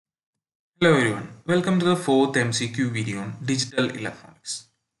Hello everyone, welcome to the fourth MCQ video on digital electronics.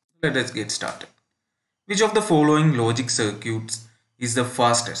 Let us get started. Which of the following logic circuits is the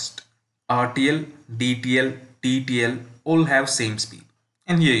fastest? RTL, DTL, TTL all have same speed.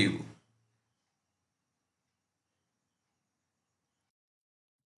 And here you go.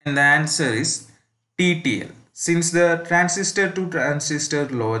 And the answer is TTL. Since the transistor to transistor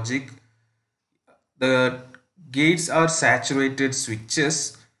logic, the gates are saturated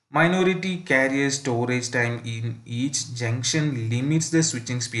switches. Minority carrier storage time in each junction limits the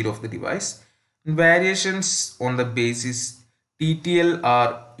switching speed of the device. Variations on the basis TTL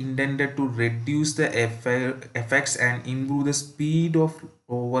are intended to reduce the effects and improve the speed of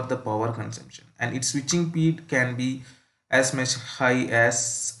over the power consumption. And its switching speed can be as much high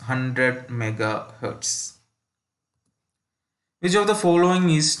as 100 megahertz. Which of the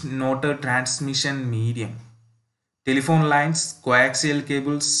following is not a transmission medium? Telephone lines, coaxial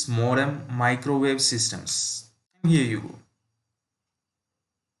cables, modem, microwave systems. And here you go.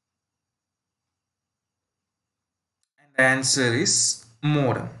 And the answer is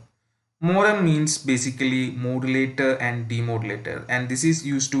modem. Modem means basically modulator and demodulator, and this is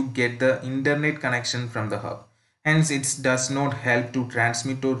used to get the internet connection from the hub. Hence, it does not help to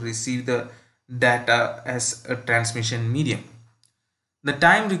transmit or receive the data as a transmission medium. The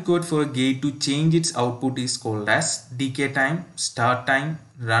time required for a gate to change its output is called as decay time, start time,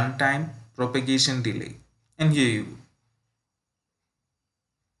 run time, propagation delay. And here you go.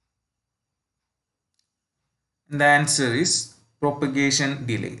 And the answer is propagation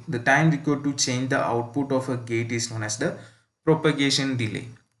delay. The time required to change the output of a gate is known as the propagation delay.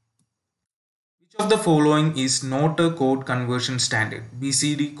 Which of the following is not a code conversion standard?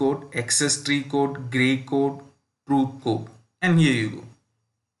 BCD code, access tree code, gray code, truth code. And here you go.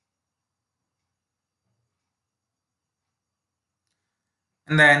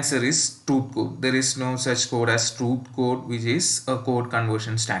 And the answer is truth code. There is no such code as truth code, which is a code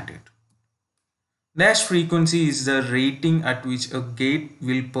conversion standard. Dash frequency is the rating at which a gate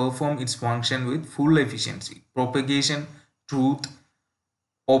will perform its function with full efficiency. Propagation, truth,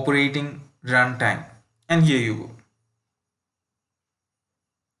 operating, runtime. And here you go.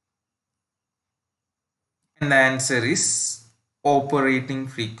 And the answer is operating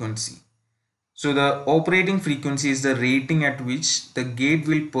frequency. So the operating frequency is the rating at which the gate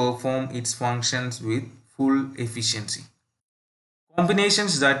will perform its functions with full efficiency.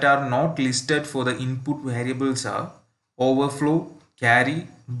 Combinations that are not listed for the input variables are overflow, carry,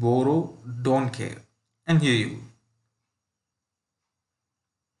 borrow, don't care. And here you go.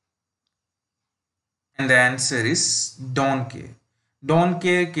 And the answer is don't care. Don't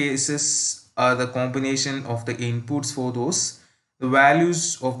care cases are the combination of the inputs for those. The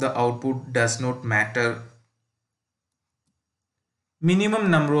values of the output does not matter. Minimum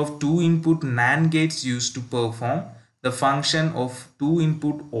number of 2 input NAND gates used to perform the function of 2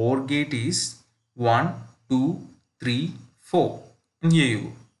 input OR gate is 1, 2, 3, 4. And here you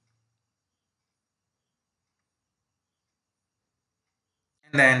go.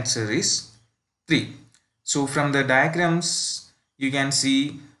 And the answer is 3. So from the diagrams you can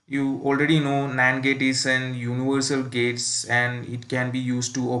see, you already know NAND gate is an universal gates and it can be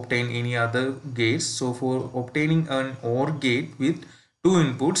used to obtain any other gates. So for obtaining an OR gate with 2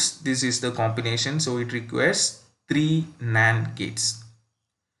 inputs, this is the combination. So it requires 3 NAND gates.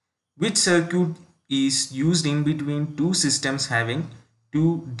 Which circuit is used in between two systems having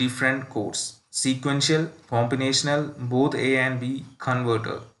two different codes? Sequential, combinational, both A and B,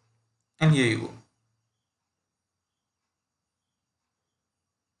 converter. And here you go.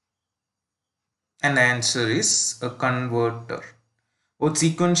 And the answer is a converter. Both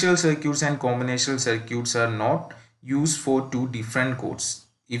sequential circuits and combinational circuits are not used for two different codes.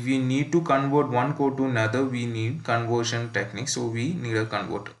 If we need to convert one code to another, we need conversion technique. So we need a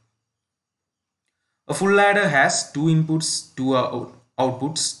converter. A full ladder has 2 inputs, 2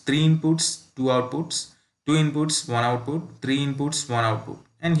 outputs, 3 inputs, 2 outputs, 2 inputs, 1 output, 3 inputs, 1 output.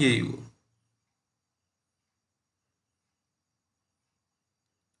 And here you go.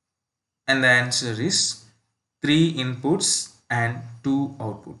 And the answer is 3 inputs and 2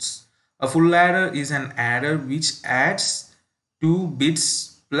 outputs. A full ladder is an adder which adds 2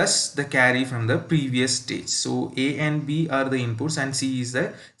 bits plus the carry from the previous stage. So A and B are the inputs and C is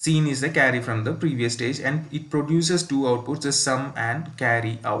the carry from the previous stage, and it produces 2 outputs, the sum and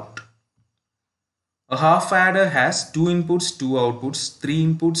carry out. A half adder has 2 inputs, 2 outputs, 3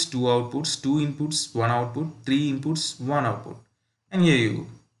 inputs, 2 outputs, 2 inputs, 1 output, 3 inputs, 1 output. And here you go.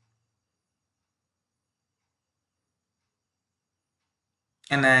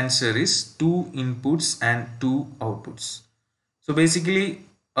 And the answer is 2 inputs and 2 outputs. So basically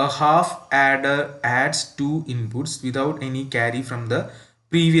A half adder adds two inputs without any carry from the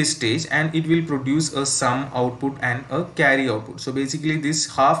previous stage, and it will produce a sum output and a carry output. So basically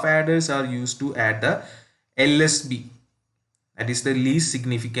these half adders are used to add the LSB, that is the least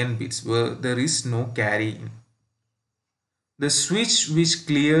significant bits where there is no carry in. The switch which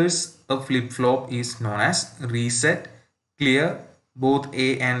clears a flip-flop is known as reset, clear, both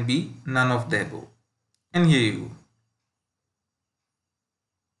A and B, none of the above. And here you go.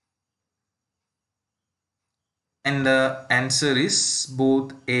 And the answer is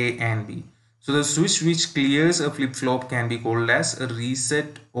both A and B. So the switch which clears a flip-flop can be called as a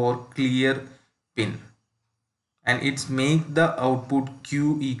reset or clear pin. And it makes the output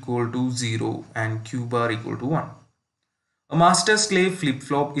Q equal to 0 and Q bar equal to 1. A master slave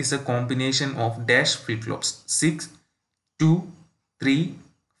flip-flop is a combination of dash flip-flops 6, 2, 3,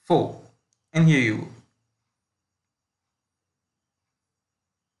 4. And here you go.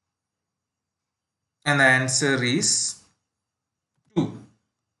 And the answer is 2.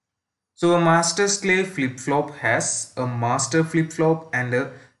 So a master slave flip-flop has a master flip-flop and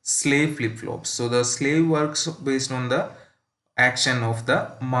a slave flip-flop. So the slave works based on the action of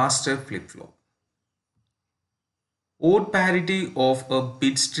the master flip-flop. Odd parity of a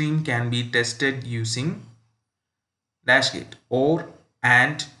bit stream can be tested using dash gate, or,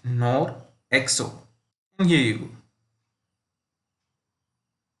 and, nor, XOR. And here you go.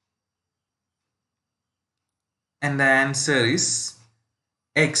 And the answer is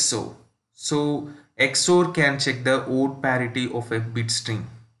XOR. So XOR can check the odd parity of a bit string.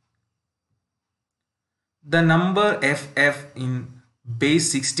 The number FF in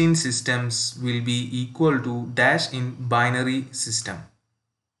base 16 systems will be equal to dash in binary system.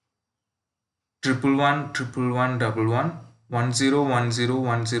 111, 111, 11, 10, 10,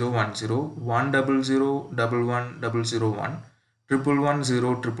 10, 10, 100, 11, 001, 111,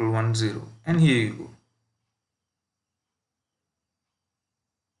 0, 111, and here you go.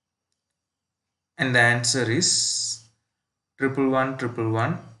 And the answer is 111,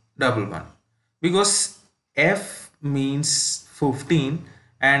 111, 111, because F means 15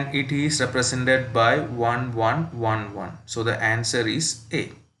 and it is represented by 1111. So the answer is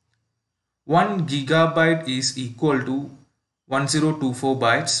A. 1 gigabyte is equal to 1024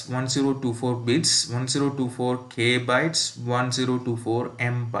 bytes, 1024 bits, 1024 K bytes, 1024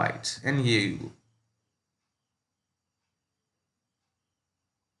 M bytes, and here you go.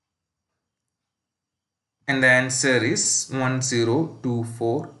 And the answer is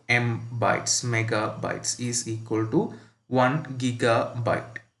 1024 M bytes, megabytes is equal to 1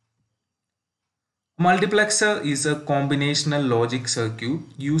 gigabyte. Multiplexer is a combinational logic circuit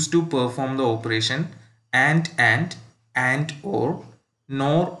used to perform the operation and, or,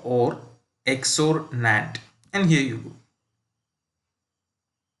 nor, or, XOR, NAND. And here you go.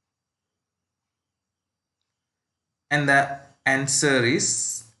 And the answer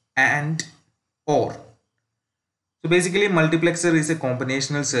is and, or. So basically multiplexer is a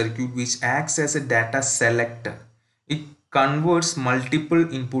combinational circuit which acts as a data selector. It converts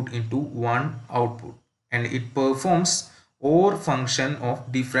multiple input into one output, and it performs OR function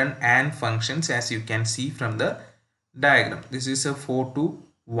of different AND functions, as you can see from the diagram. This is a 4 to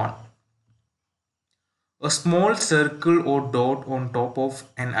 1. A small circle or dot on top of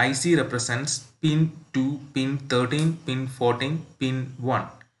an IC represents pin 2, pin 13, pin 14, pin 1.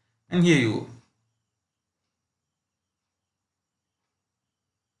 And here you go.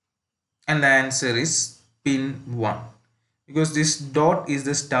 And the answer is pin 1, because this dot is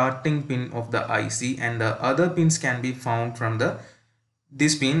the starting pin of the IC and the other pins can be found from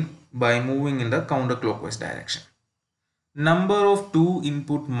this pin by moving in the counterclockwise direction. Number of 2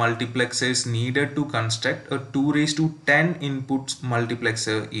 input multiplexers needed to construct a 2 raised to 10 inputs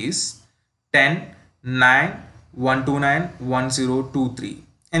multiplexer is 10, 9, 129, 1023,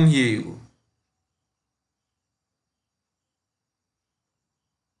 and here you go.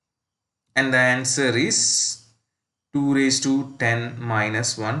 And the answer is 2 raised to 10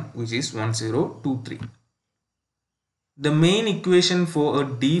 minus 1, which is 1023. The main equation for a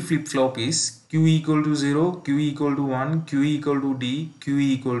D flip-flop is Q equal to 0, Q equal to 1, Q equal to D, Q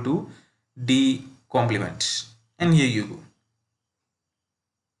equal to D complement. And here you go.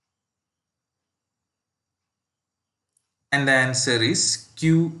 And the answer is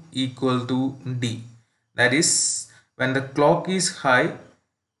Q equal to D. That is, when the clock is high,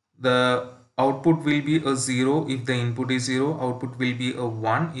 the output will be a 0 if the input is 0, output will be a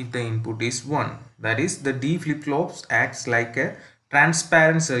 1 if the input is 1. That is, the D flip-flops acts like a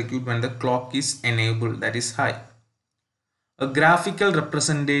transparent circuit when the clock is enabled, that is high. A graphical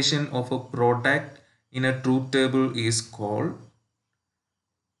representation of a product in a truth table is called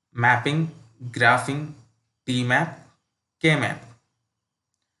mapping, graphing, T-map, K-map?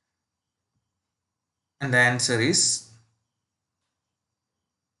 And the answer is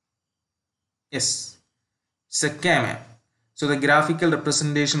yes, it's a K-map. So the graphical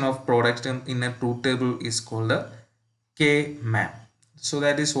representation of product in a truth table is called a K-map. So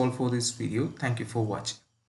that is all for this video. Thank you for watching.